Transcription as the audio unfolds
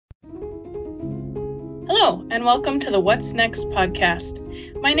Hello, and welcome to the What's Next podcast.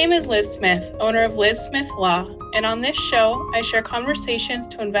 My name is Liz Smith, owner of Liz Smith Law, and on this show, I share conversations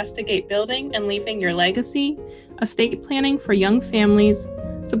to investigate building and leaving your legacy, estate planning for young families,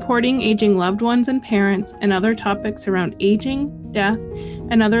 supporting aging loved ones and parents, and other topics around aging, death,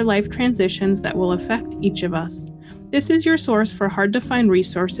 and other life transitions that will affect each of us. This is your source for hard-to-find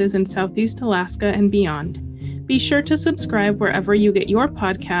resources in Southeast Alaska and beyond. Be sure to subscribe wherever you get your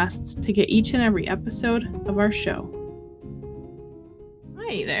podcasts to get each and every episode of our show.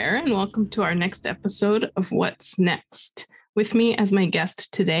 Hi there, and welcome to our next episode of What's Next. With me as my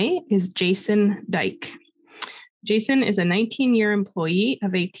guest today is Jason Dyke. Jason is a 19-year employee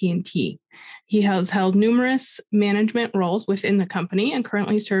of AT&T. He has held numerous management roles within the company and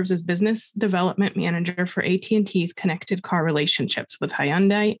currently serves as business development manager for AT&T's connected car relationships with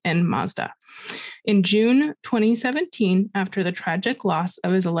Hyundai and Mazda. In June 2017, after the tragic loss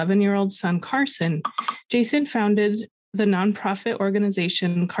of his 11-year-old son, Carson, Jason founded the nonprofit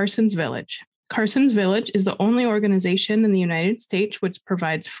organization Carson's Village. Carson's Village is the only organization in the United States which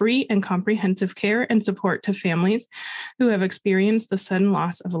provides free and comprehensive care and support to families who have experienced the sudden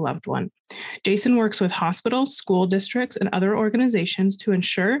loss of a loved one. Jason works with hospitals, school districts, and other organizations to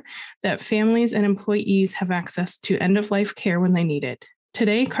ensure that families and employees have access to end-of-life care when they need it.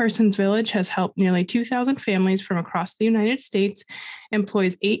 Today, Carson's Village has helped nearly 2,000 families from across the United States,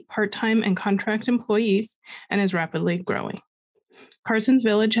 employs 8 part-time and contract employees, and is rapidly growing. Carson's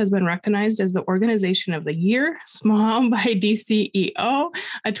Village has been recognized as the Organization of the Year, Small by DCEO,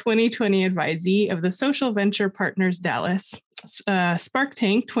 a 2020 advisee of the Social Venture Partners Dallas, Spark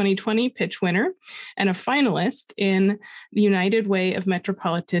Tank 2020 pitch winner, and a finalist in the United Way of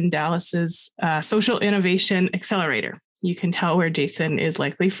Metropolitan Dallas's Social Innovation Accelerator. You can tell where Jason is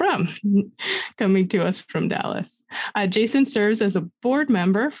likely from, coming to us from Dallas. Jason serves as a board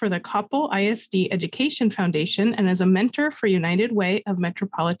member for the Koppel ISD Education Foundation and as a mentor for United Way of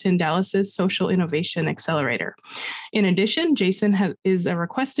Metropolitan Dallas's Social Innovation Accelerator. In addition, Jason is a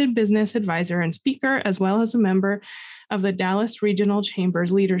requested business advisor and speaker, as well as a member of the Dallas Regional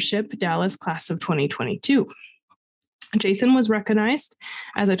Chamber's Leadership Dallas Class of 2022. Jason was recognized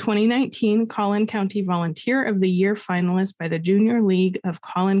as a 2019 Collin County Volunteer of the Year finalist by the Junior League of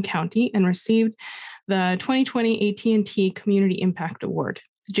Collin County and received the 2020 AT&T Community Impact Award.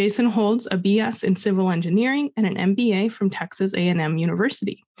 Jason holds a BS in Civil Engineering and an MBA from Texas A&M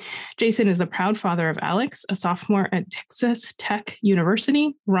University. Jason is the proud father of Alex, a sophomore at Texas Tech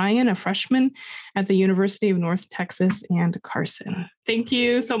University, Ryan, a freshman at the University of North Texas, and Carson. Thank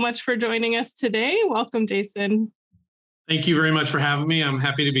you so much for joining us today. Welcome, Jason. Thank you very much for having me. I'm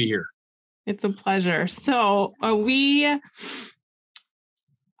happy to be here. It's a pleasure. So let me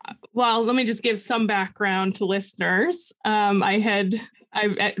just give some background to listeners.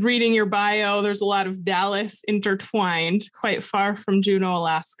 Reading your bio, there's a lot of Dallas intertwined, quite far from Juneau,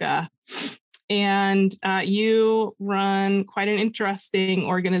 Alaska. And you run quite an interesting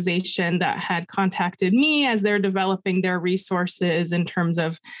organization that had contacted me as they're developing their resources in terms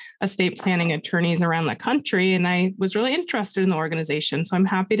of estate planning attorneys around the country. And I was really interested in the organization. So I'm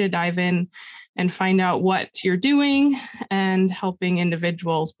happy to dive in and find out what you're doing and helping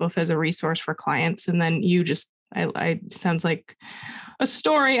individuals, both as a resource for clients. And then sounds like a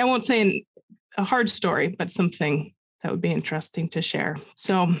story. I won't say a hard story, but something that would be interesting to share.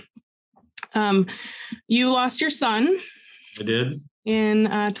 So you lost your son. I did. In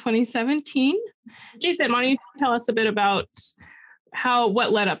 2017. Jason, why don't you tell us a bit about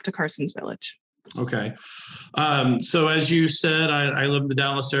what led up to Carson's Village? Okay. So as you said, I live in the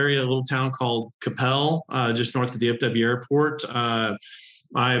Dallas area, a little town called Coppell, just north of the DFW airport.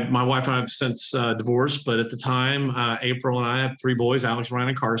 My wife and I have since divorced, but at the time, April and I have 3 boys, Alex, Ryan,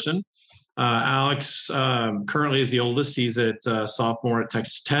 and Carson. Alex currently is the oldest. He's at sophomore at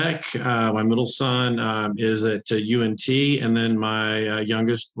Texas Tech. My middle son is at UNT, and then my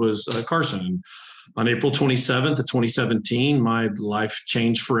youngest was Carson. On April 27th of 2017, my life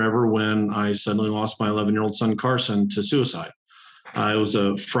changed forever when I suddenly lost my 11-year-old son, Carson, to suicide. It was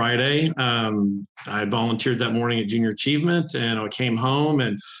a Friday. I volunteered that morning at Junior Achievement, and I came home,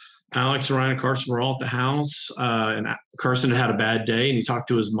 and Alex, Ryan, and Carson were all at the house, and Carson had a bad day, and he talked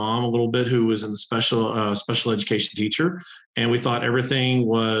to his mom a little bit, who was in the special education teacher, and we thought everything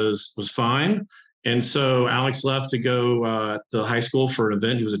was fine. And so Alex left to go to high school for an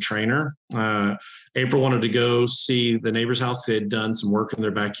event. He was a trainer. April wanted to go see the neighbor's house. They had done some work in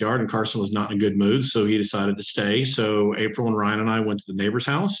their backyard, and Carson was not in a good mood, so he decided to stay. So April and Ryan and I went to the neighbor's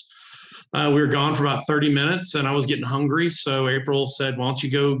house. We were gone for about 30 minutes and I was getting hungry. So April said, why don't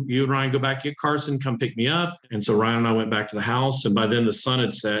you and Ryan go back, get Carson, come pick me up. And so Ryan and I went back to the house, and by then the sun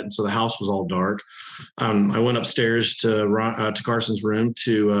had set. And so the house was all dark. I went upstairs to Carson's room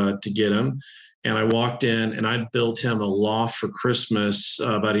to get him. And I walked in and I built him a loft for Christmas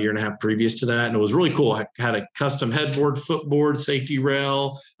about a year and a half previous to that. And it was really cool. I had a custom headboard, footboard, safety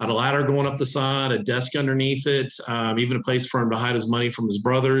rail, I had a ladder going up the side, a desk underneath it, even a place for him to hide his money from his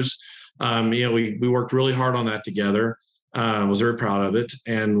brothers. We worked really hard on that together. I was very proud of it.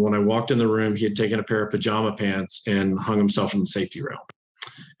 And when I walked in the room, he had taken a pair of pajama pants and hung himself in the safety rail.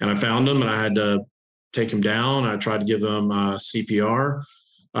 And I found him and I had to take him down. I tried to give him CPR.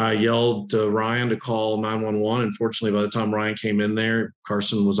 I yelled to Ryan to call 911. Unfortunately, by the time Ryan came in there,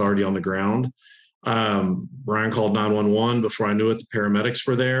 Carson was already on the ground. Ryan called 911. Before I knew it, the paramedics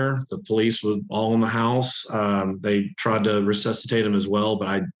were there. The police was all in the house. They tried to resuscitate him as well,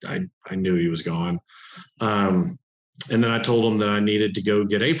 but I knew he was gone. And then I told them that I needed to go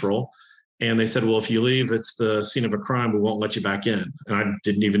get April. And they said, well, if you leave, it's the scene of a crime. We won't let you back in. And I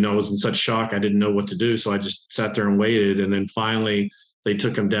didn't even know. I was in such shock. I didn't know what to do. So I just sat there and waited. And then finally, they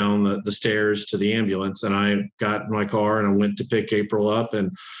took him down the stairs to the ambulance. And I got in my car and I went to pick April up.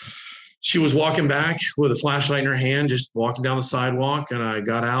 And she was walking back with a flashlight in her hand, just walking down the sidewalk. And I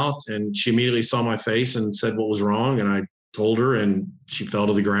got out and she immediately saw my face and said what was wrong. And I told her, and she fell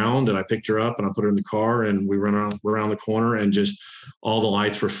to the ground, and I picked her up and I put her in the car and we ran around the corner, and just all the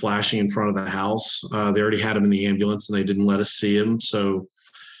lights were flashing in front of the house. They already had him in the ambulance and they didn't let us see him. So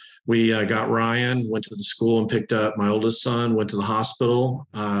we got Ryan, went to the school and picked up my oldest son, went to the hospital,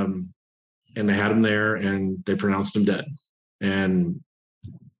 and they had him there and they pronounced him dead. And,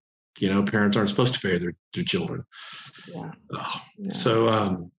 parents aren't supposed to bury their children. Yeah. Yeah.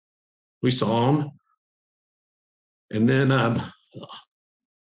 So we saw him. And then then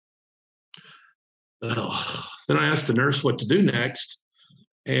I asked the nurse what to do next.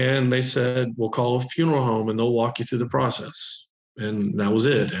 And they said, we'll call a funeral home and they'll walk you through the process. And that was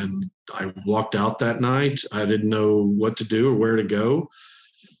it. And I walked out that night. I didn't know what to do or where to go.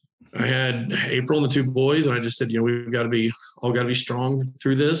 I had April and the two boys, and I just said, we've got to be strong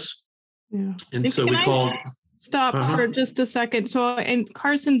through this. Yeah. And so we called. Stop for just a second. So in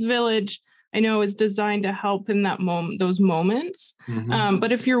Carson's Village, I know is designed to help in that those moments. Mm-hmm.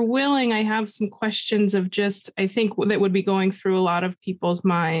 But if you're willing, I have some questions of I think that would be going through a lot of people's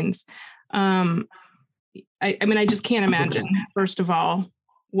minds. I just can't imagine, first of all,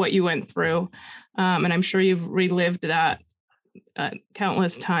 what you went through. And I'm sure you've relived that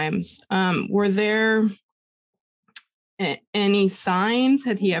countless times. Were there any signs?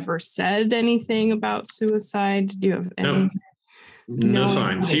 Had he ever said anything about suicide? Do you have any? No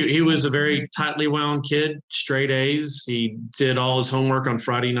signs. He was a very tightly wound kid, straight A's. He did all his homework on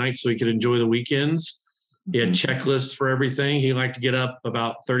Friday night so he could enjoy the weekends. He had checklists for everything. He liked to get up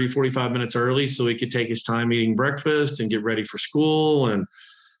about 30, 45 minutes early so he could take his time eating breakfast and get ready for school. And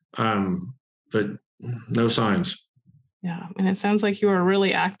but no signs. Yeah. And it sounds like you were a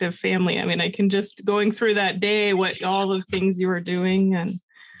really active family. I mean, I can just going through that day, what all the things you were doing.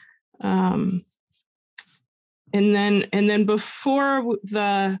 And then before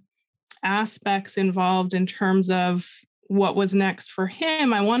the aspects involved in terms of what was next for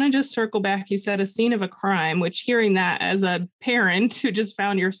him, I want to just circle back. You said a scene of a crime, which hearing that as a parent who just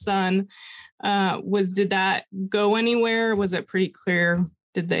found your son, did that go anywhere? Was it pretty clear?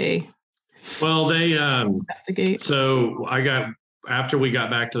 Did they? Well, they investigate. So after we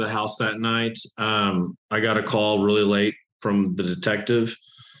got back to the house that night, I got a call really late from the detective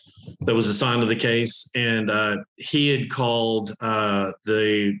that was assigned to the case, and he had called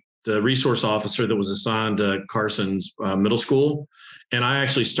the resource officer that was assigned to Carson's middle school. And I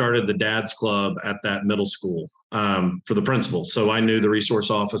actually started the dad's club at that middle school for the principal. So I knew the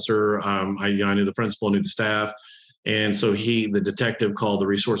resource officer. I knew the principal, knew the staff. And so the detective called the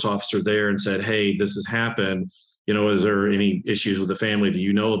resource officer there and said, hey, this has happened. Is there any issues with the family that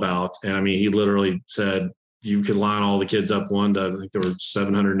you know about? And I mean, he literally said, you could line all the kids up one to, I think there were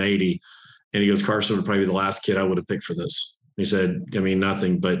 780. And he goes, Carson would probably be the last kid I would have picked for this. He said,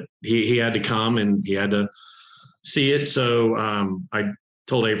 nothing, but he had to come and he had to see it. So I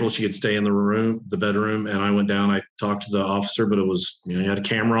told April she could stay in the bedroom, and I went down. I talked to the officer, but it was, he had a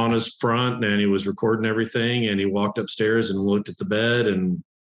camera on his front and he was recording everything, and he walked upstairs and looked at the bed, and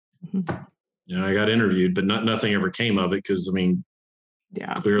I got interviewed, but nothing ever came of it because,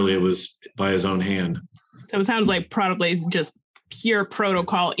 clearly it was by his own hand. So it sounds like probably just pure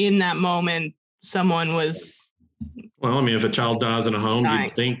protocol in that moment. Someone was. Well, if a child dies in a home,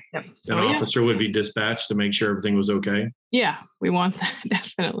 you'd think an officer would be dispatched to make sure everything was okay. Yeah, we want that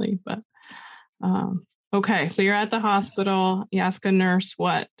definitely. But Okay, so you're at the hospital. You ask a nurse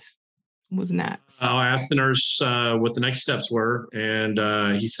what was next. I asked the nurse what the next steps were, and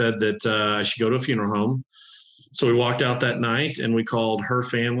he said that I should go to a funeral home. So we walked out that night and we called her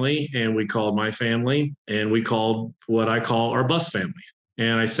family and we called my family and we called what I call our bus family.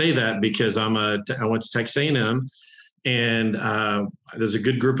 And I say that because I went to Texas A&M, and there's a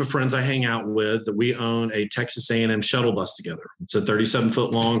good group of friends I hang out with that we own a Texas A&M shuttle bus together. It's a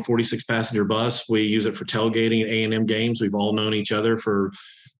 37-foot long, 46-passenger bus. We use it for tailgating at A&M games. We've all known each other for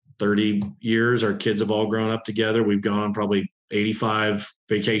 30 years. Our kids have all grown up together. We've gone on probably 85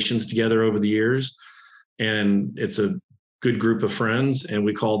 vacations together over the years. And it's a good group of friends. And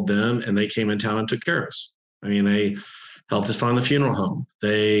we called them and they came in town and took care of us. I mean, they helped us find the funeral home.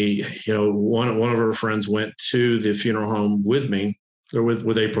 They, one of our friends went to the funeral home with me, or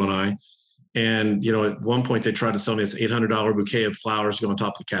with April and I. And, at one point they tried to sell me this $800 bouquet of flowers to go on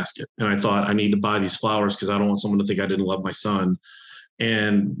top of the casket. And I thought, I need to buy these flowers because I don't want someone to think I didn't love my son.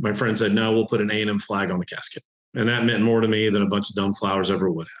 And my friend said, no, we'll put an A&M flag on the casket. And that meant more to me than a bunch of dumb flowers ever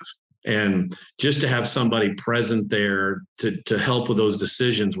would have. And just to have somebody present there to help with those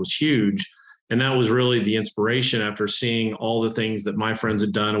decisions was huge. And that was really the inspiration after seeing all the things that my friends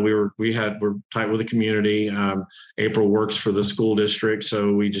had done. And we're tight with the community. April works for the school district.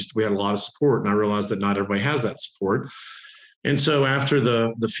 So we had a lot of support. And I realized that not everybody has that support. And so after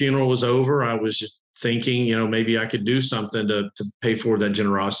the funeral was over, I was just thinking, maybe I could do something to pay for that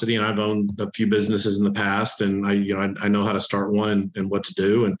generosity. And I've owned a few businesses in the past, and I know how to start one and what to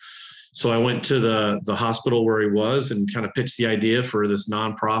do. And so I went to the hospital where he was and kind of pitched the idea for this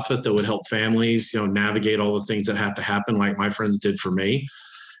nonprofit that would help families, navigate all the things that have to happen, like my friends did for me.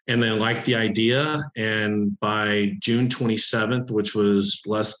 And then liked the idea. And by June 27th, which was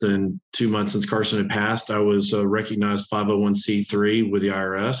less than 2 months since Carson had passed, I was a recognized 501c3 with the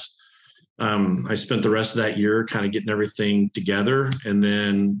IRS. I spent the rest of that year kind of getting everything together. And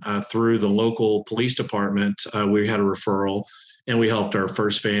then through the local police department, we had a referral, and we helped our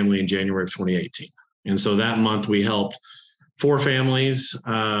first family in January of 2018. And so that month we helped 4 families.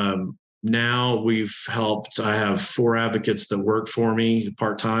 Now I have 4 advocates that work for me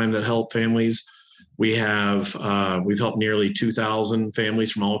part-time that help families. We've helped nearly 2,000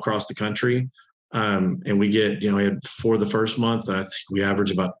 families from all across the country. And we get, for the first month, I think we average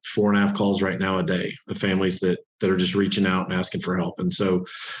about 4.5 calls right now a day of families that are just reaching out and asking for help. And so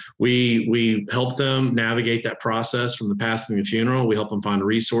we help them navigate that process from the passing to the funeral. We help them find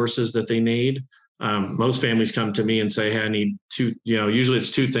resources that they need. Most families come to me and say, hey, I need usually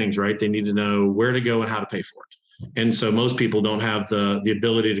it's 2 things, right? They need to know where to go and how to pay for it. And so most people don't have the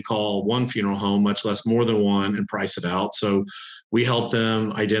ability to call one funeral home, much less more than one, and price it out. So we help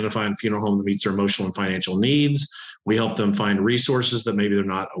them identify a funeral home that meets their emotional and financial needs. We help them find resources that maybe they're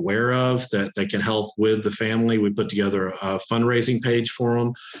not aware of that can help with the family. We put together a fundraising page for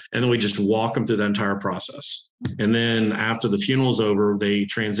them, and then we just walk them through the entire process. And then after the funeral's over, they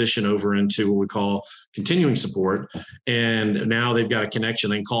transition over into what we call continuing support. And now they've got a connection.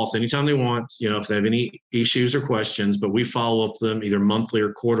 They can call us anytime they want, if they have any issues or questions, but we follow up with them either monthly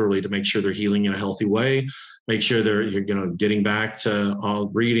or quarterly to make sure they're healing in a healthy way, make sure they're getting back to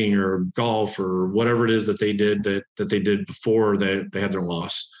reading or golf or whatever it is that they did that they did before they had their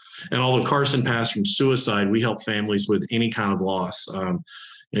loss. And although Carson passed from suicide, we help families with any kind of loss.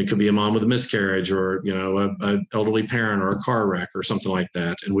 It could be a mom with a miscarriage, or an elderly parent, or a car wreck, or something like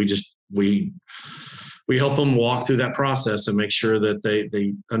that. And we help them walk through that process and make sure that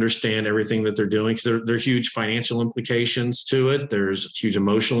they understand everything that they're doing, because there are huge financial implications to it. There's huge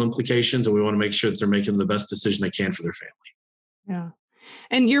emotional implications, and we want to make sure that they're making the best decision they can for their family. Yeah.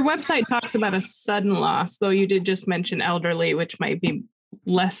 And your website talks about a sudden loss, though you did just mention elderly, which might be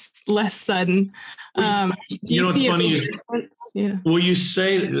less sudden. It's funny. Yeah. Well, you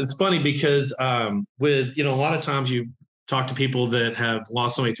say it's funny because with a lot of times you talk to people that have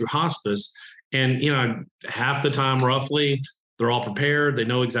lost somebody through hospice, and half the time roughly they're all prepared, they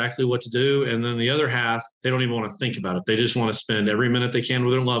know exactly what to do, and then the other half they don't even want to think about it. They just want to spend every minute they can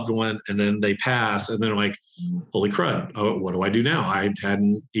with their loved one, and then they pass, and they're like, holy crud, oh, what do I do now? I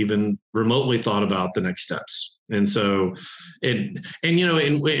hadn't even remotely thought about the next steps. And so we've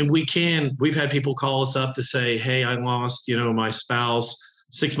had people call us up to say, hey, I lost my spouse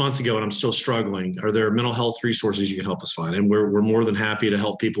 6 months ago and I'm still struggling. Are there mental health resources you can help us find? And we're more than happy to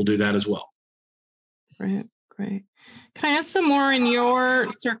help people do that as well. Great. Can I ask some more in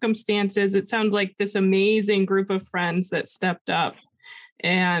your circumstances? It sounds like this amazing group of friends that stepped up.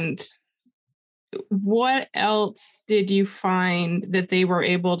 And what else did you find that they were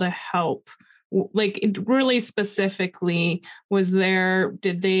able to help like really specifically,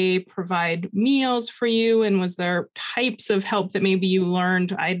 did they provide meals for you? And was there types of help that maybe you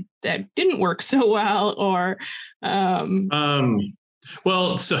learned that didn't work so well? Or,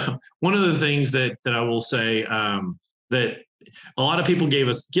 well, so one of the things that I will say, that a lot of people gave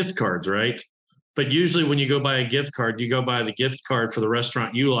us gift cards, right? But usually when you go buy a gift card, you go buy the gift card for the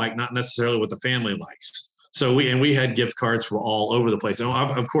restaurant you like, not necessarily what the family likes. So we had gift cards from all over the place. And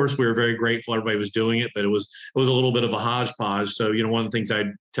of course, we were very grateful everybody was doing it, but it was a little bit of a hodgepodge. So, one of the things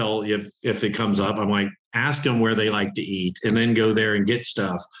I'd tell if it comes up, I'm like, ask them where they like to eat and then go there and get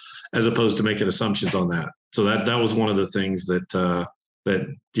stuff, as opposed to making assumptions on that. So that was one of the things that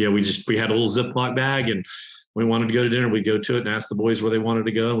we had a little Ziploc bag, and we wanted to go to dinner. We'd go to it and ask the boys where they wanted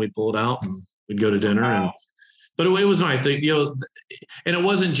to go, and we'd pull it out and we'd go to dinner. Wow. But it was nice, and it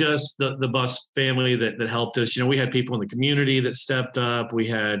wasn't just the Bus family that helped us. We had people in the community that stepped up. We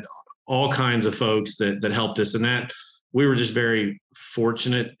had all kinds of folks that helped us, and that we were just very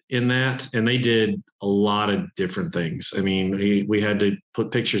fortunate in that. And they did a lot of different things. I mean, we had to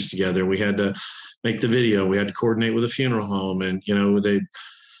put pictures together. We had to make the video. We had to coordinate with a funeral home, and it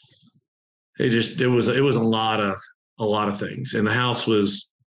was a lot of things. And the house was.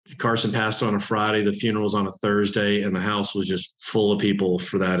 Carson passed on a Friday, the funeral was on a Thursday, and the house was just full of people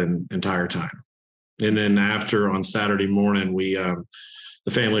for that entire time. And then after, on Saturday morning, the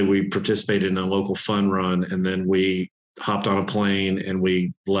family, we participated in a local fun run, and then we hopped on a plane and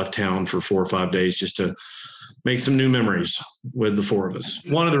we left town for 4 or 5 days just to make some new memories with the four of us.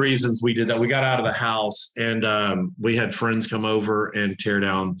 One of the reasons we did that, we got out of the house, and we had friends come over and tear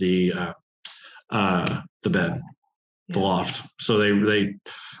down the bed, the loft. So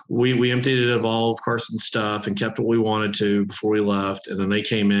we emptied it of all of Carson's stuff and kept what we wanted to before we left. And then they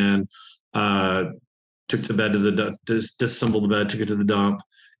came in, took the bed disassembled the bed, took it to the dump,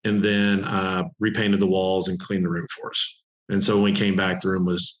 and then repainted the walls and cleaned the room for us. And so when we came back, the room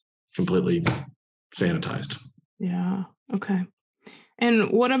was completely sanitized. Yeah. Okay.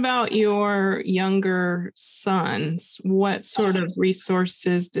 And what about your younger sons? What sort of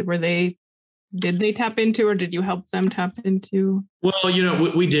resources did they tap into, or did you help them tap into? Well,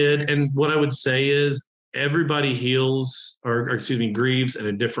 we did. And what I would say is everybody heals grieves in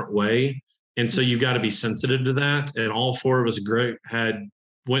a different way. And so you've got to be sensitive to that. And all four of us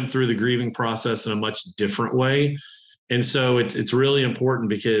went through the grieving process in a much different way. And so it's really important,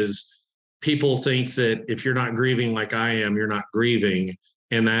 because people think that if you're not grieving like I am, you're not grieving.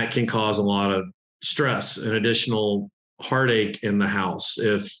 And that can cause a lot of stress and additional heartache in the house.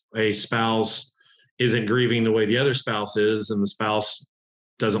 If a spouse isn't grieving the way the other spouse is, and the spouse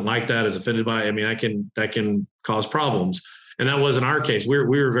doesn't like that, is offended by it, I mean, that can cause problems. And that wasn't our case. We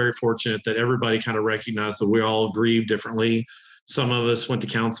were very fortunate that everybody kind of recognized that we all grieve differently. Some of us went to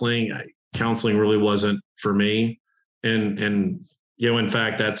counseling. Counseling really wasn't for me. And in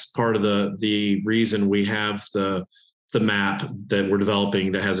fact, that's part of the reason we have the map that we're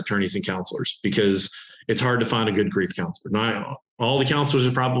developing that has attorneys and counselors, because it's hard to find a good grief counselor. Not all the counselors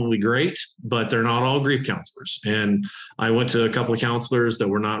are probably great, but they're not all grief counselors. And I went to a couple of counselors that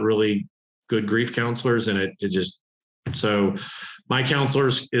were not really good grief counselors, and so my counselor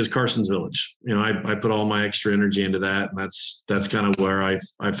is Carson's Village. I put all my extra energy into that, and that's kind of where I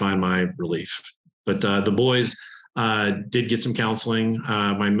find my relief. But the boys did get some counseling.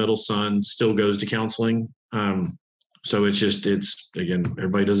 My middle son still goes to counseling. So again,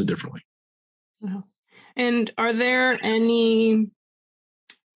 everybody does it differently. Wow. And have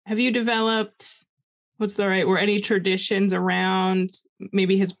you developed, any traditions around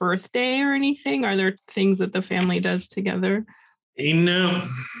maybe his birthday or anything? Are there things that the family does together? You know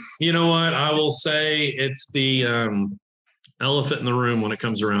what? I will say it's the elephant in the room when it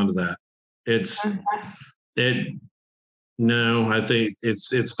comes around to that. I think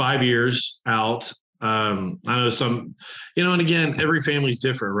it's 5 years out. I know some, and again, every family's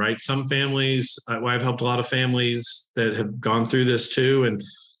different, right? Some families, I've helped a lot of families that have gone through this too. And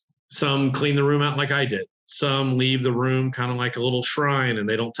some clean the room out like I did. Some leave the room kind of like a little shrine, and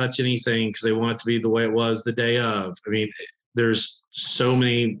they don't touch anything because they want it to be the way it was the day of. I mean, there's so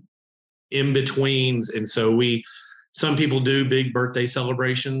many in betweens. And so some people do big birthday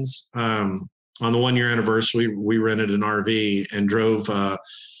celebrations. On the 1 year anniversary, we rented an RV and drove,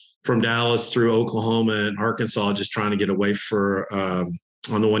 from Dallas through Oklahoma and Arkansas, just trying to get away on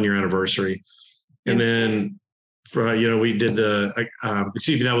the 1 year anniversary. And then, we did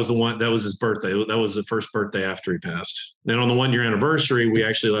that was his birthday. That was the first birthday after he passed. Then on the 1 year anniversary, we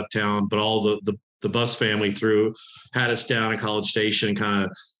actually left town, but all the Bus family had us down at College Station and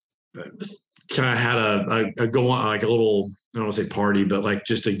kind of had a go on, like a little, I don't want to say party, but like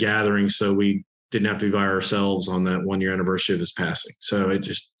just a gathering. So we didn't have to be by ourselves on that 1 year anniversary of his passing. So it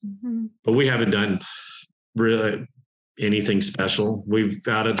just, but we haven't done really anything special. We've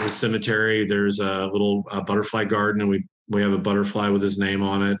out at the cemetery, there's a little butterfly garden, and we have a butterfly with his name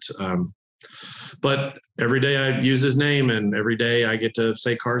on it. But every day I use his name, and every day I get to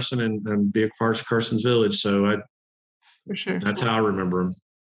say Carson and be a part of Carson's Village. So for sure, that's how I remember him.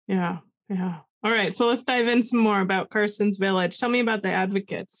 Yeah. All right, so let's dive in some more about Carson's Village. Tell me about the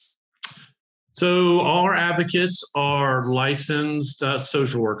advocates. So our advocates are licensed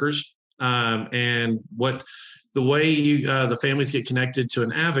social workers, and the way the families get connected to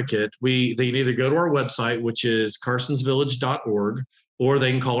an advocate, they can either go to our website, which is carsonsvillage.org, or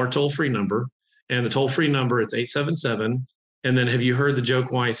they can call our toll-free number. And the toll-free number, it's 877. And then have you heard the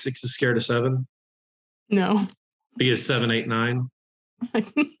joke why 6 is scared of 7? No. Because 789.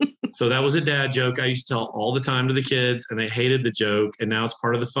 So that was a dad joke I used to tell all the time to the kids, and they hated the joke. And now it's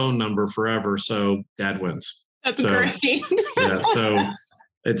part of the phone number forever. So dad wins. That's great. Yeah. So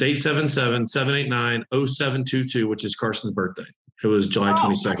it's 877-789-0722, which is Carson's birthday. It was July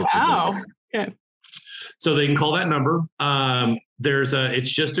 22nd. Wow. Okay. So they can call that number.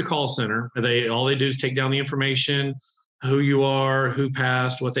 It's just a call center. All they do is take down the information, who you are, who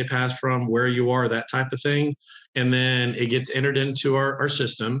passed, what they passed from, where you are, that type of thing. And then it gets entered into our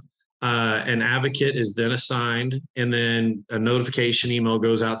system. An advocate is then assigned, and then a notification email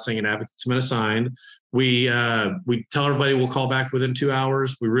goes out saying an advocate's been assigned. We tell everybody we'll call back within 2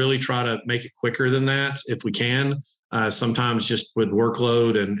 hours. We really try to make it quicker than that if we can. Sometimes just with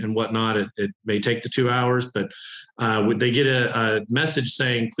workload and whatnot, it may take the 2 hours, but they get a message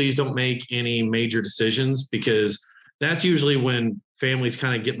saying, please don't make any major decisions, because that's usually when families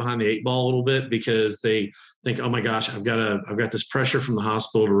kind of get behind the 8 ball a little bit, because they think, oh my gosh, I've got this pressure from the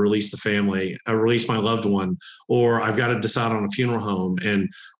hospital to release the family, release my loved one, or I've got to decide on a funeral home. And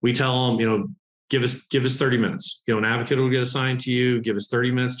we tell them, give us 30 minutes. An advocate will get assigned to you. Give us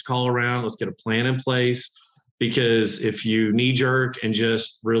 30 minutes to call around. Let's get a plan in place. Because if you knee jerk and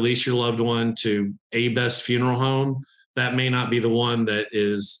just release your loved one to a best funeral home, that may not be the one that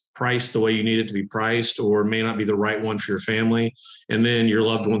is priced the way you need it to be priced, or may not be the right one for your family. And then your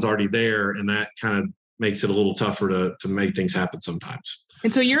loved one's already there, and that kind of makes it a little tougher to make things happen sometimes.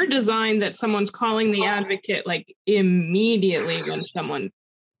 And so you're designed that someone's calling the advocate like immediately when someone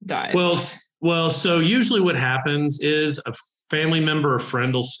dies. Well, so usually what happens is a family member or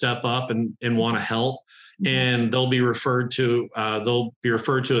friend will step up and want to help. And they'll be referred to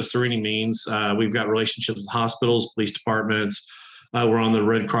us through any means. We've got relationships with hospitals, police departments. We're on the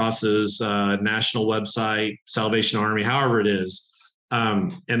Red Cross's national website, Salvation Army, however it is.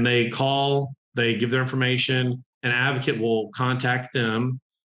 And they call, they give their information, an advocate will contact them,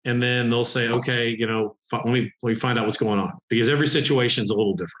 and then they'll say, okay, let me find out what's going on, because every situation is a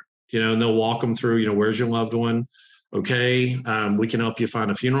little different, and they'll walk them through, where's your loved one? Okay, we can help you find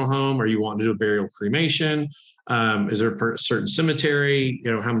a funeral home. Are you wanting to do a burial cremation? Is there a certain cemetery?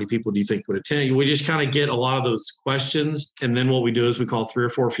 How many people do you think would attend? We just kind of get a lot of those questions. And then what we do is we call 3 or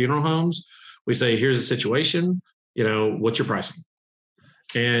 4 funeral homes. We say, here's the situation, what's your pricing?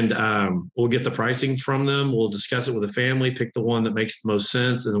 And we'll get the pricing from them. We'll discuss it with the family, pick the one that makes the most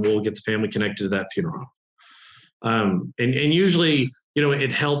sense, and then we'll get the family connected to that funeral home. And usually,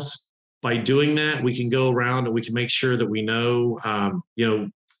 it helps. By doing that, we can go around and we can make sure that we know,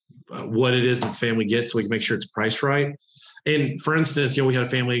 what it is that the family gets, so we can make sure it's priced right. And for instance, we had a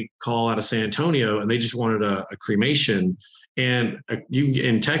family call out of San Antonio, and they just wanted a cremation. And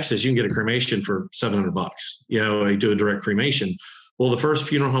in Texas, you can get a cremation for $700. I do a direct cremation. Well, the first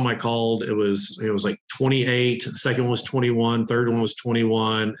funeral home I called, it was like 28. The second one was 21. Third one was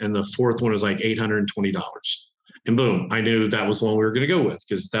 21, and the fourth one was like $820. And boom, I knew that was the one we were going to go with,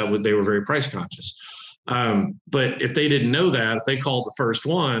 because they were very price conscious. But if they didn't know that, if they called the first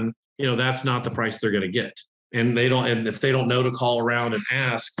one, that's not the price they're going to get. And if they don't know to call around and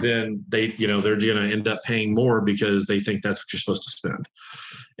ask, then they're going to end up paying more, because they think that's what you're supposed to spend.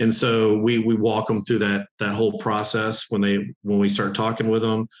 And so we walk them through that whole process. When we start talking with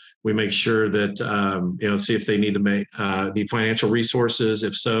them, we make sure that, see if they need to need financial resources.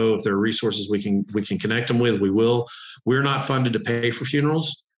 If so, if there are resources we can connect them with, we will. We're not funded to pay for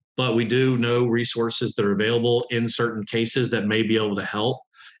funerals, but we do know resources that are available in certain cases that may be able to help.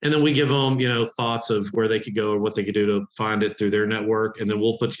 And then we give them, thoughts of where they could go or what they could do to find it through their network. And then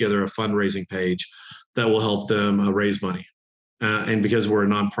we'll put together a fundraising page that will help them raise money. And because we're a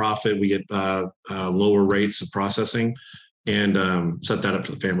nonprofit, we get lower rates of processing, and set that up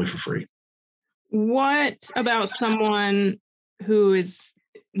for the family for free. What about someone who is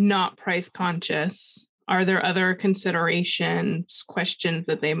not price conscious? are there other considerations, questions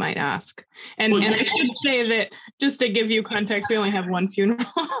that they might ask? And I should say that, just to give you context, we only have one funeral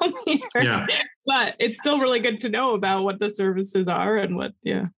home here. Yeah. But it's still really good to know about what the services are and what,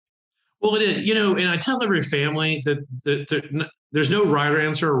 yeah. Well, it is, and I tell every family that there's no right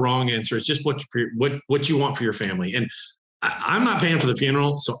answer or wrong answer. It's just what you want for your family. And I'm not paying for the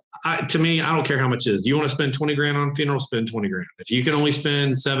funeral. So to me, I don't care how much it is. Do you want to spend 20 grand on a funeral? Spend 20 grand. If you can only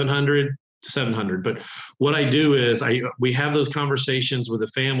spend 700, but what I do is we have those conversations with the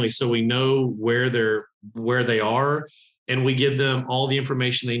family so we know where they are, and we give them all the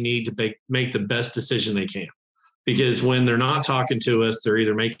information they need to make the best decision they can. Because when they're not talking to us, they're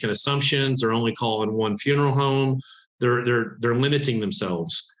either making assumptions or only calling one funeral home. They're limiting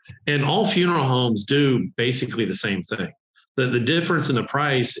themselves. And all funeral homes do basically the same thing. The difference in the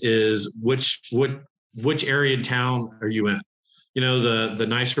price is which area of town are you in? The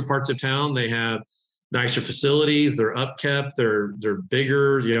nicer parts of town, they have nicer facilities, they're upkept, they're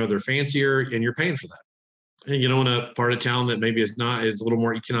bigger, they're fancier, and you're paying for that. And in a part of town that maybe is a little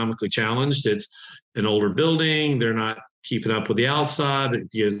more economically challenged, it's an older building, they're not keeping up with the outside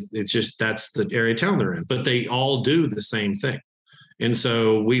because it's just that's the area of town they're in. But they all do the same thing. And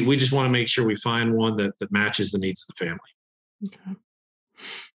so we just want to make sure we find one that matches the needs of the family. Okay.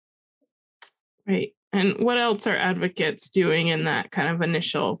 Right. And what else are advocates doing in that kind of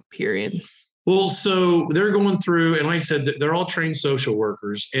initial period? Well, so they're going through, and like I said, they're all trained social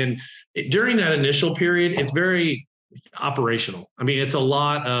workers. And during that initial period, it's very operational. I mean, it's a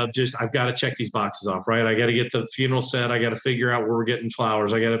lot of just, I've got to check these boxes off, right? I got to get the funeral set. I got to figure out where we're getting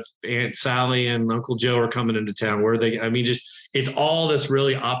flowers. Aunt Sally and Uncle Joe are coming into town. It's all this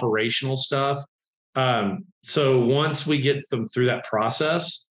really operational stuff. So once we get them through that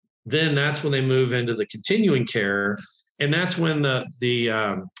process, then that's when they move into the continuing care. And that's when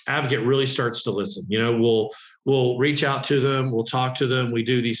the advocate really starts to listen. We'll reach out to them. We'll talk to them. We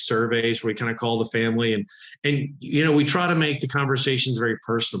do these surveys where we kind of call the family and we try to make the conversations very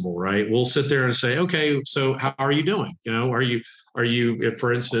personable, right? We'll sit there and say, okay, so how are you doing? Are you, if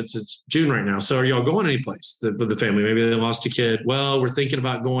for instance, it's June right now. So are y'all going anyplace with the family? Maybe they lost a kid. Well, we're thinking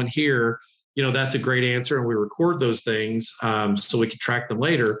about going here. That's a great answer. And we record those things so we can track them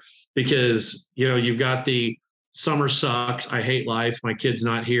later because, you've got the summer sucks. I hate life. My kid's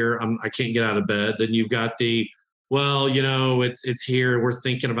not here. I can't get out of bed. Then you've got it's here. We're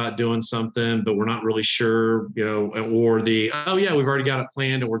thinking about doing something, but we're not really sure, or we've already got it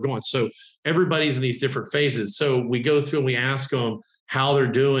planned and we're going. So everybody's in these different phases. So we go through and we ask them how they're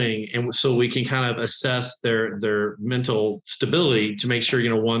doing. And so we can kind of assess their mental stability to make sure,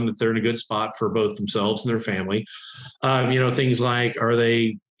 one, that they're in a good spot for both themselves and their family. Things like, are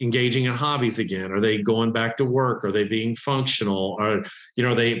they engaging in hobbies again? Are they going back to work? Are they being functional? Are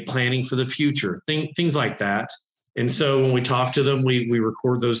they planning for the future? Things like that. And so when we talk to them, we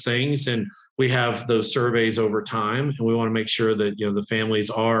record those things and we have those surveys over time. And we want to make sure that, the families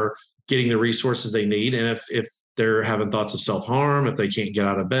are getting the resources they need. And if they're having thoughts of self-harm, if they can't get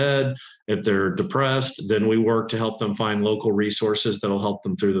out of bed, if they're depressed, then we work to help them find local resources that'll help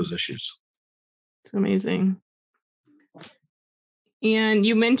them through those issues. It's amazing. And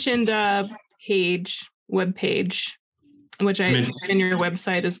you mentioned a web page, which I see in your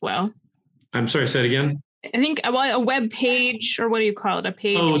website as well. I'm sorry, say it again. I think a web page, or what do you call it? A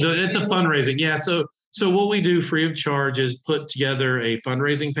page? Oh, it's a fundraising. Yeah. So what we do free of charge is put together a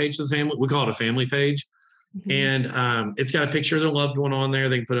fundraising page for the family. We call it a family page. Mm-hmm. And it's got a picture of their loved one on there.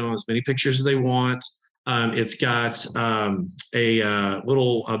 They can put it on as many pictures as they want. It's got a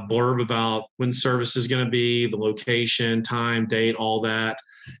little blurb about when service is going to be, the location, time, date, all that.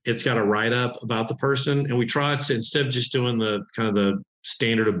 It's got a write-up about the person. And we try to, instead of just doing the kind of the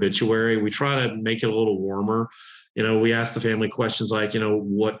standard obituary, we try to make it a little warmer. We ask the family questions like,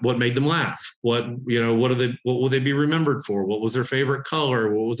 what made them laugh? What will they be remembered for? What was their favorite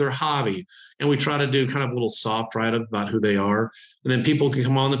color? What was their hobby? And we try to do kind of a little soft write-up about who they are. And then people can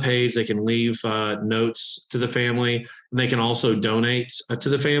come on the page, they can leave notes to the family, and they can also donate to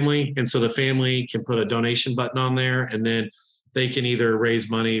the family. And so the family can put a donation button on there, and then they can either raise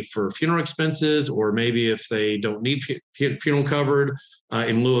money for funeral expenses, or maybe if they don't need funeral covered,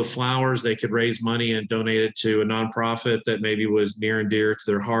 in lieu of flowers, they could raise money and donate it to a nonprofit that maybe was near and dear to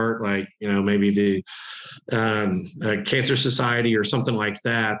their heart, like, maybe the Cancer Society or something like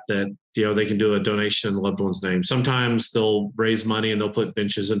that, they can do a donation in the loved one's name. Sometimes they'll raise money and they'll put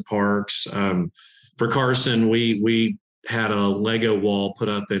benches in parks. For Carson, we had a Lego wall put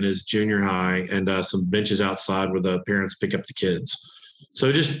up in his junior high and some benches outside where the parents pick up the kids.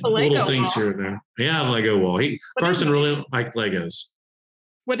 So just little things here and there. Yeah, Lego wall. Carson really liked Legos.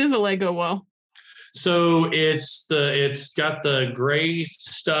 What is a Lego wall? So it's got the gray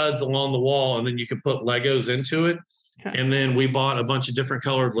studs along the wall, and then you can put Legos into it. Okay. And then we bought a bunch of different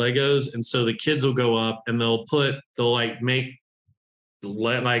colored Legos, and so the kids will go up and they'll like make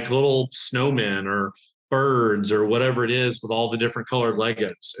like little snowmen or birds or whatever it is with all the different colored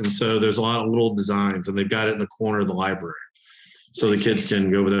Legos. And so there's a lot of little designs, and they've got it in the corner of the library, so the kids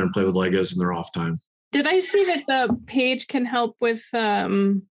can go over there and play with Legos in their off time. Did I see that the page can help with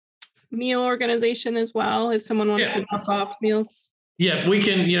meal organization as well if someone wants to drop off meals? Yeah, we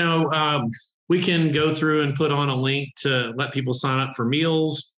can, we can go through and put on a link to let people sign up for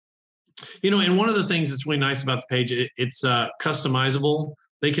meals. And one of the things that's really nice about the page, it's customizable.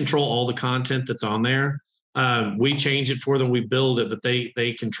 They control all the content that's on there. We change it for them, we build it, but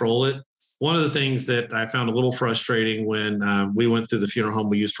they control it. One of the things that I found a little frustrating when we went through the funeral home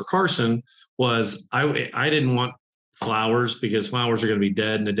we used for Carson was I didn't want flowers, because flowers are going to be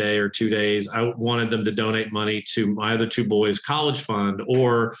dead in a day or 2 days. I wanted them to donate money to my other two boys' college fund,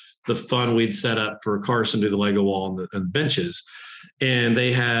 or the fund we'd set up for Carson to do the Lego wall and the benches. And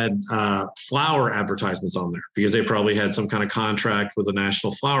they had flower advertisements on there because they probably had some kind of contract with a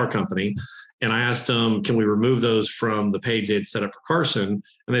national flower company. And I asked them, can we remove those from the page they'd set up for Carson?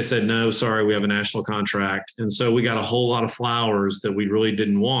 And they said, no, sorry, we have a national contract. And so we got a whole lot of flowers that we really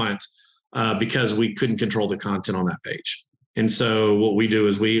didn't want because we couldn't control the content on that page. And so what we do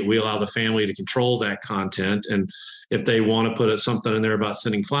is we allow the family to control that content. And if they want to put something in there about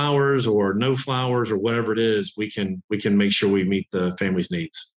sending flowers or no flowers or whatever it is, we can make sure we meet the family's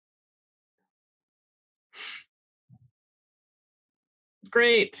needs.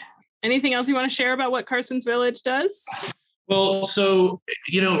 Great. Anything else you want to share about what Carson's Village does? Well, so,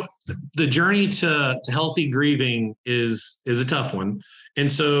 the journey to healthy grieving is a tough one. And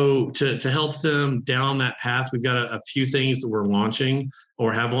so to help them down that path, we've got a few things that we're launching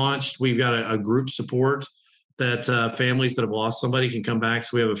or have launched. We've got a group support that families that have lost somebody can come back.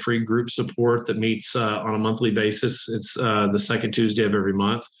 So we have a free group support that meets on a monthly basis. It's the second Tuesday of every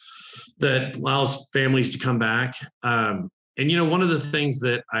month that allows families to come back. And, one of the things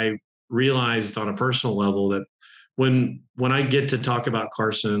that I realized on a personal level that when I get to talk about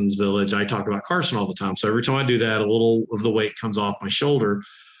Carson's Village, I talk about Carson all the time. So every time I do that, a little of the weight comes off my shoulder.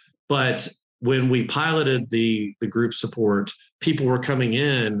 But when we piloted the group support, people were coming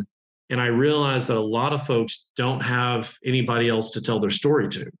in, and I realized that a lot of folks don't have anybody else to tell their story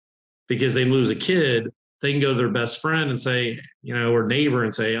to, because they lose a kid. They can go to their best friend and say, or neighbor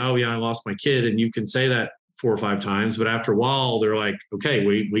and say, oh yeah, I lost my kid. And you can say that 4 or 5 times, but after a while they're like, okay,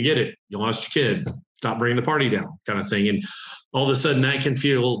 we get it. You lost your kid. Stop bringing the party down, kind of thing. And all of a sudden that can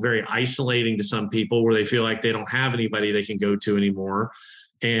feel very isolating to some people, where they feel like they don't have anybody they can go to anymore.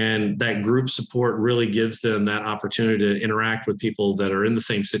 And that group support really gives them that opportunity to interact with people that are in the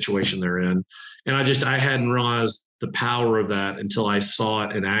same situation they're in. And I hadn't realized the power of that until I saw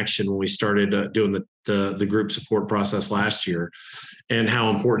it in action when we started doing the group support process last year, and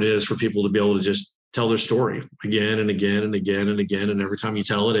how important it is for people to be able to just tell their story again and again and again and again. And every time you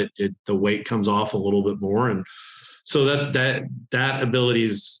tell it, the weight comes off a little bit more. And so that ability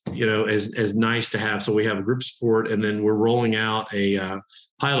is, is nice to have. So we have a group support, and then we're rolling out a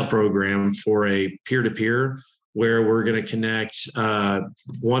pilot program for a peer-to-peer, where we're going to connect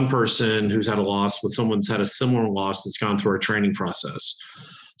one person who's had a loss with someone who's had a similar loss that's gone through our training process.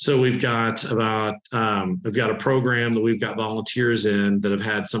 So we've got a program that we've got volunteers in that have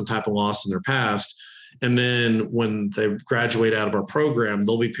had some type of loss in their past. And then when they graduate out of our program,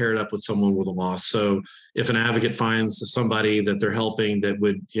 they'll be paired up with someone with a loss. So if an advocate finds somebody that they're helping that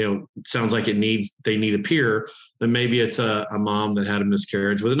would, sounds like they need a peer, then maybe it's a mom that had a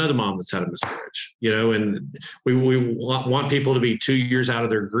miscarriage with another mom that's had a miscarriage, and we want people to be 2 years out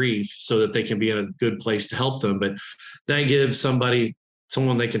of their grief so that they can be in a good place to help them. But that gives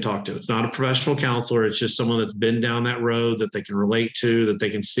someone they can talk to. It's not a professional counselor. It's just someone that's been down that road that they can relate to, that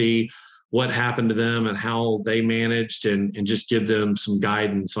they can see what happened to them and how they managed, and just give them some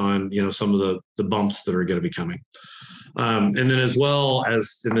guidance on, some of the bumps that are going to be coming. And then as well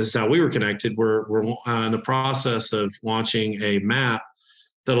as, and this is how we were connected, we're in the process of launching a map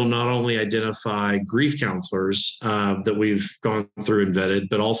that'll not only identify grief counselors that we've gone through and vetted,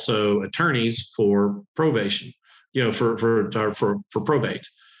 but also attorneys for probation, for probate.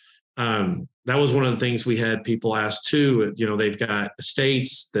 That was one of the things we had people ask too. They've got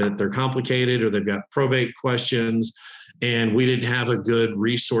estates that they're complicated, or they've got probate questions, and we didn't have a good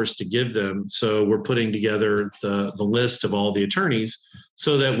resource to give them. So we're putting together the list of all the attorneys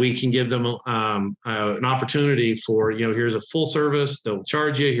so that we can give them an opportunity for, here's a full service, they'll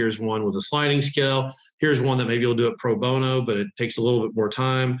charge you. Here's one with a sliding scale. here's one that maybe will do it pro bono, but it takes a little bit more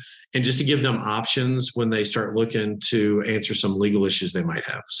time. And just to give them options when they start looking to answer some legal issues they might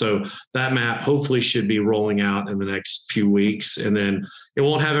have. So that map hopefully should be rolling out in the next few weeks. And then it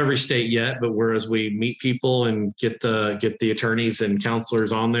won't have every state yet, but whereas we meet people and get the attorneys and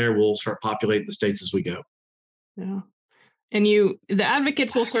counselors on there, we'll start populating the states as we go. Yeah. And the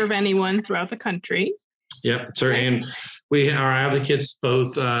advocates will serve anyone throughout the country. Yep, sir. And our advocates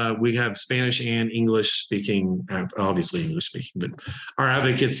both, we have Spanish and English speaking, obviously English speaking, but our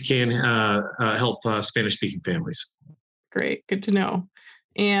advocates can help Spanish speaking families. Great. Good to know.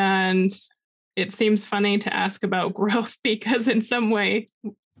 And it seems funny to ask about growth because in some way,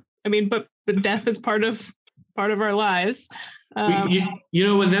 I mean, but death is part of our lives.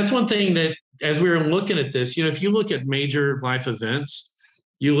 And that's one thing that as we were looking at this, if you look at major life events,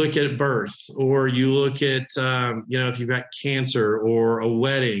 you look at birth, or you look at, if you've got cancer or a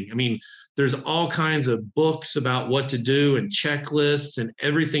wedding. I mean, there's all kinds of books about what to do and checklists, and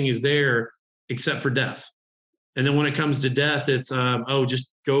everything is there except for death. And then when it comes to death, it's, just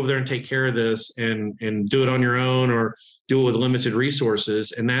go over there and take care of this and do it on your own, or do it with limited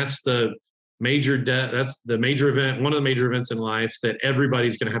resources. And that's the major death. That's the major event, one of the major events in life that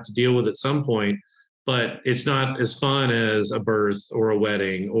everybody's going to have to deal with at some point. But it's not as fun as a birth or a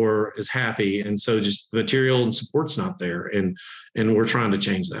wedding or as happy. And so just the material and support's not there. And we're trying to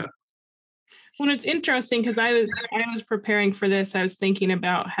change that. Well, it's interesting because I was preparing for this. I was thinking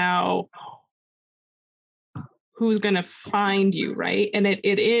about who's going to find you, right? And it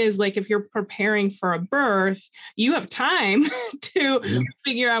is like, if you're preparing for a birth, you have time to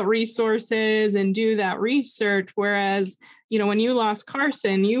figure out resources and do that research. Whereas, when you lost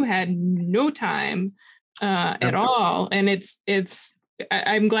Carson, you had no time at all. And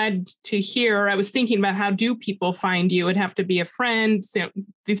I'm glad to hear. I was thinking about, how do people find you? It'd have to be a friend. So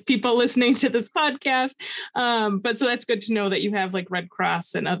these people listening to this podcast. But so that's good to know that you have like Red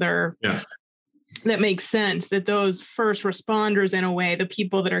Cross and other. Yeah. That makes sense, that those first responders, in a way, the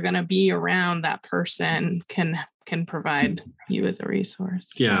people that are going to be around that person can provide you as a resource.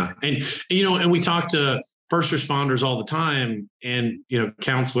 Yeah. And we talk to first responders all the time, and,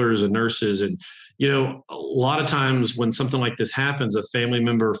 counselors and nurses. And, a lot of times when something like this happens, a family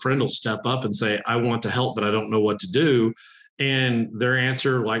member or friend will step up and say, I want to help, but I don't know what to do. And their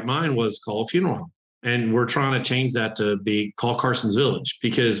answer, like mine, was call a funeral home. And we're trying to change that to be call Carson's Village,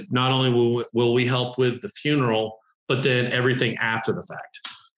 because not only will we help with the funeral, but then everything after the fact.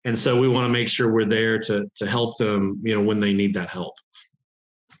 And so we want to make sure we're there to help them, when they need that help.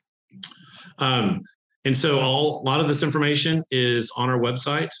 And so a lot of this information is on our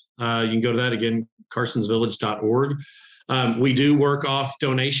website. You can go to that again, carsonsvillage.org. We do work off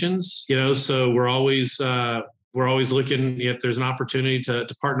donations, so we're always looking if there's an opportunity to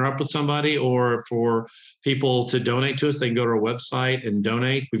partner up with somebody, or for people to donate to us. They can go to our website and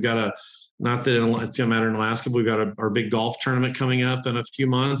donate. We've got not that it's going to matter in Alaska, but we've got our big golf tournament coming up in a few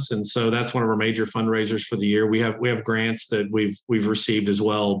months. And so that's one of our major fundraisers for the year. We have grants that we've received as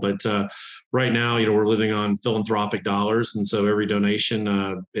well. But right now, we're living on philanthropic dollars. And so every donation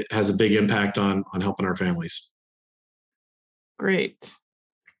it has a big impact on helping our families. Great.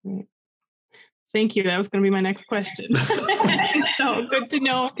 Thank you. That was going to be my next question. So good to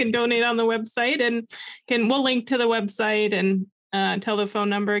know. Can donate on the website, and we'll link to the website, and tell the phone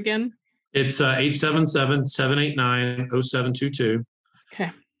number again. It's 877-789-0722.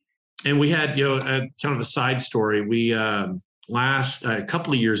 Okay. And we had, kind of a side story. We a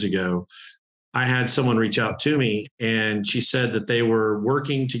couple of years ago, I had someone reach out to me, and she said that they were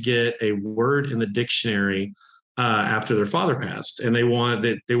working to get a word in the dictionary after their father passed, and they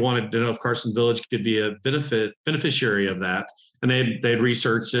wanted to know if Carson Village could be a beneficiary of that. And they'd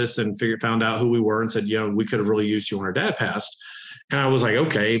researched this and found out who we were, and said, we could have really used you when our dad passed. And I was like,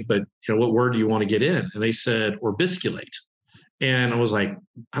 okay, but what word do you want to get in? And they said orbisculate. And I was like,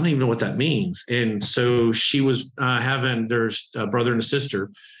 I don't even know what that means. And so she was there's a brother and a sister,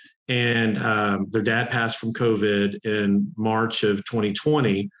 and their dad passed from COVID in March of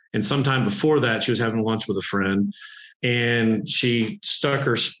 2020. And sometime before that, she was having lunch with a friend, and she stuck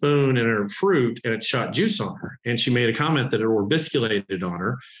her spoon in her fruit, and it shot juice on her. And she made a comment that it orbisculated on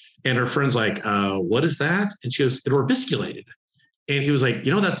her. And her friend's like, what is that? And she goes, it orbisculated. And he was like,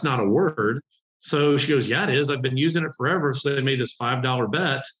 that's not a word. So she goes, yeah, it is. I've been using it forever. So they made this $5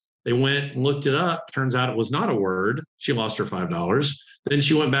 bet. They went and looked it up. Turns out it was not a word. She lost her $5. Then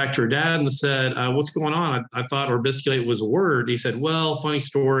she went back to her dad and said, what's going on? I thought orbisculate was a word. He said, well, funny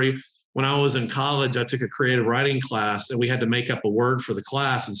story. When I was in college, I took a creative writing class, and we had to make up a word for the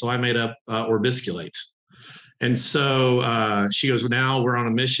class. And so I made up orbisculate. And so she goes, now we're on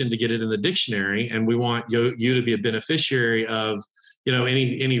a mission to get it in the dictionary, and we want you to be a beneficiary of,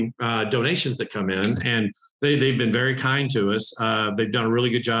 any donations that come in. And they've been very kind to us. They've done a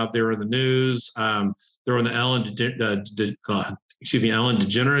really good job. They were in the news. They were on the Ellen DeGeneres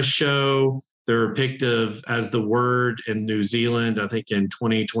show. They were picked as the word in New Zealand, I think in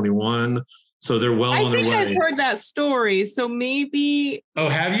 2021. So they're well on their way. I think I've heard that story. So maybe. Oh,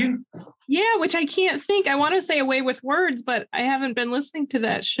 have you? Yeah, which I can't think. I want to say Away with Words, but I haven't been listening to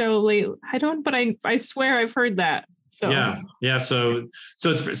that show lately. But I swear I've heard that. So yeah. So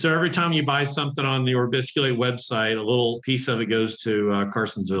every time you buy something on the Orbisculate website, a little piece of it goes to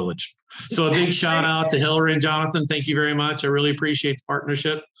Carson's Village. So a big shout out to Hillary and Jonathan. Thank you very much. I really appreciate the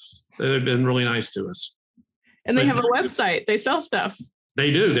partnership. They've been really nice to us. And they have a website. They sell stuff.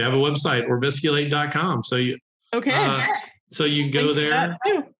 They do. They have a website, orbisculate.com. So you so you can go there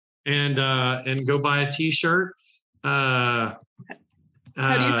and go buy a t-shirt. How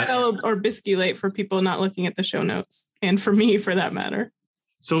do you spell Orbisculate for people not looking at the show notes, and for me, for that matter?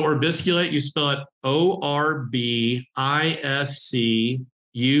 So Orbisculate, you spell it ORBISCULATE.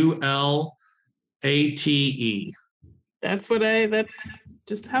 That's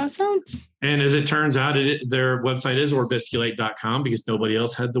just how it sounds. And as it turns out, their website is orbisculate.com because nobody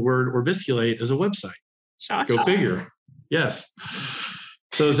else had the word Orbisculate as a website. Shocking. Go figure. Yes.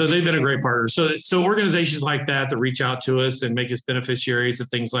 So they've been a great partner. So organizations like that reach out to us and make us beneficiaries of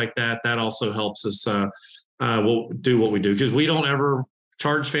things like that also helps us do what we do, because we don't ever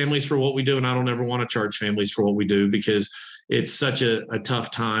charge families for what we do, and I don't ever want to charge families for what we do, because it's such a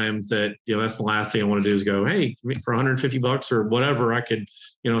tough time that, that's the last thing I want to do is go, hey, for $150 or whatever, I could,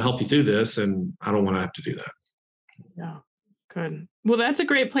 help you through this. And I don't want to have to do that. Yeah. Good. Well, that's a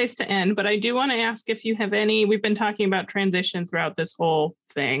great place to end, but I do want to ask if you have we've been talking about transition throughout this whole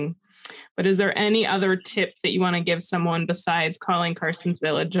thing, but is there any other tip that you want to give someone besides calling Carson's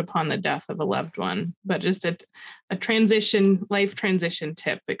Village upon the death of a loved one, but just a life transition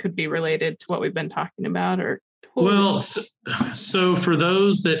tip that could be related to what we've been talking about? Or Well, so for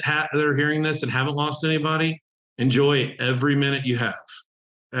those that are hearing this and haven't lost anybody, enjoy every minute you have.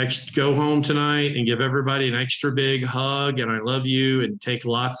 Go home tonight and give everybody an extra big hug and I love you, and take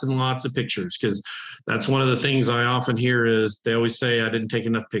lots and lots of pictures, because that's one of the things I often hear is they always say, I didn't take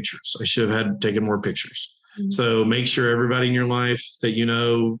enough pictures. I should have taken more pictures. Mm-hmm. So make sure everybody in your life that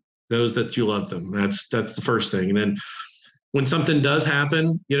knows that you love them. That's the first thing. And then when something does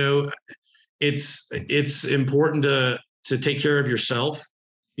happen, it's important to take care of yourself.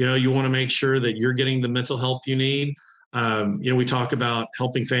 You want to make sure that you're getting the mental help you need. We talk about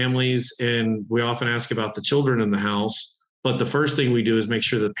helping families, and we often ask about the children in the house. But the first thing we do is make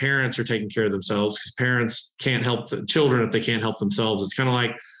sure the parents are taking care of themselves, because parents can't help the children if they can't help themselves. It's kind of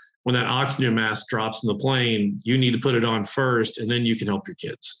like when that oxygen mask drops in the plane, you need to put it on first, and then you can help your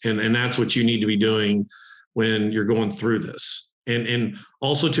kids. And that's what you need to be doing when you're going through this. And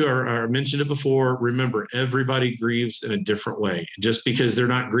also I mentioned it before, remember, everybody grieves in a different way. Just because they're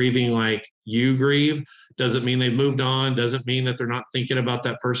not grieving like you grieve doesn't mean they've moved on, doesn't mean that they're not thinking about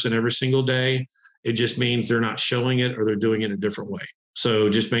that person every single day. It just means they're not showing it, or they're doing it a different way. So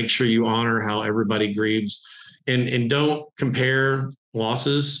just make sure you honor how everybody grieves, and don't compare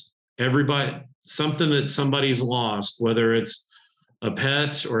losses. Something that somebody's lost, whether it's a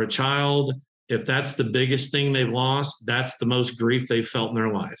pet or a child, if that's the biggest thing they've lost, that's the most grief they've felt in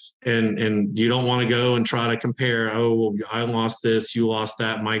their life. And you don't want to go and try to compare, oh, I lost this, you lost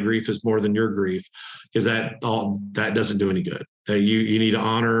that, my grief is more than your grief, because that doesn't do any good. You need to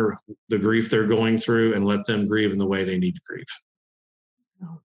honor the grief they're going through and let them grieve in the way they need to grieve.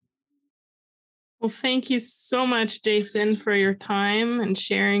 Well, thank you so much, Jason, for your time and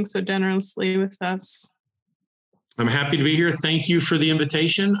sharing so generously with us. I'm happy to be here. Thank you for the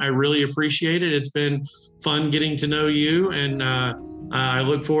invitation. I really appreciate it. It's been fun getting to know you, and I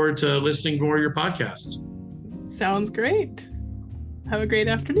look forward to listening to more of your podcasts. Sounds great. Have a great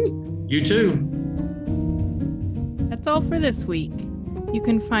afternoon. You too. That's all for this week. You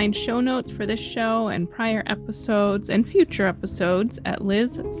can find show notes for this show and prior episodes and future episodes at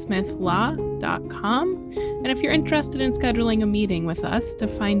lizsmithlaw.com. And if you're interested in scheduling a meeting with us to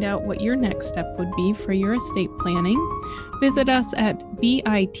find out what your next step would be for your estate planning, visit us at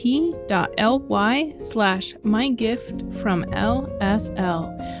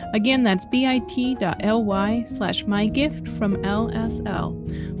bit.ly/mygiftfromLSL. Again, that's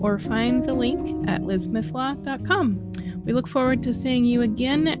bit.ly/mygiftfromLSL, or find the link at lizsmithlaw.com. We look forward to seeing you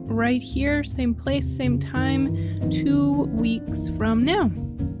again right here, same place, same time, 2 weeks from now.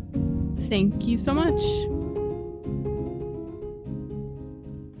 Thank you so much.